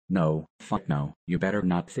No, fuck no, you better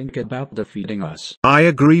not think about defeating us. I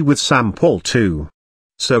agree with Sam Paul too.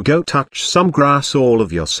 So go touch some grass all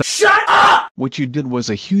of yourself. Shut up! What you did was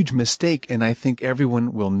a huge mistake, and I think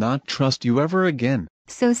everyone will not trust you ever again.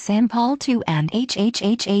 So Sam Paul 2 and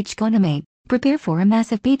HHHHGoAnimate, prepare for a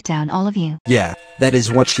massive beatdown, all of you. Yeah, that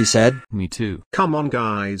is what she said. Me too. Come on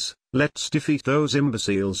guys, let's defeat those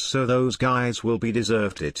imbeciles so those guys will be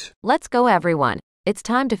deserved it. Let's go everyone. It's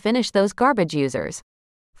time to finish those garbage users.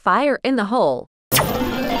 Fire in the hole.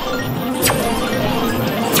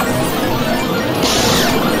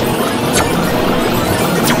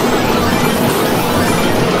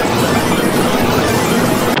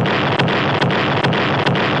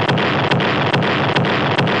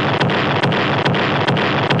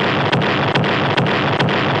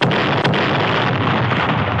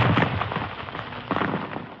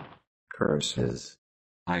 Curses.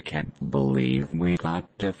 I can't believe we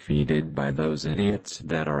got defeated by those idiots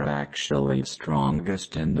that are actually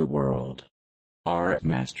strongest in the world. Our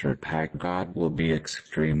Master Pack God will be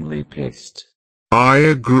extremely pissed. I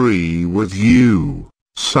agree with you,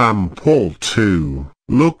 Sam Paul too.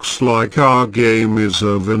 Looks like our game is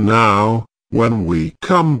over now. When we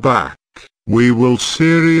come back, we will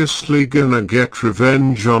seriously gonna get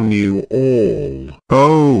revenge on you all.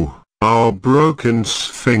 Oh, our broken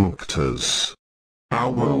sphincters. Ow,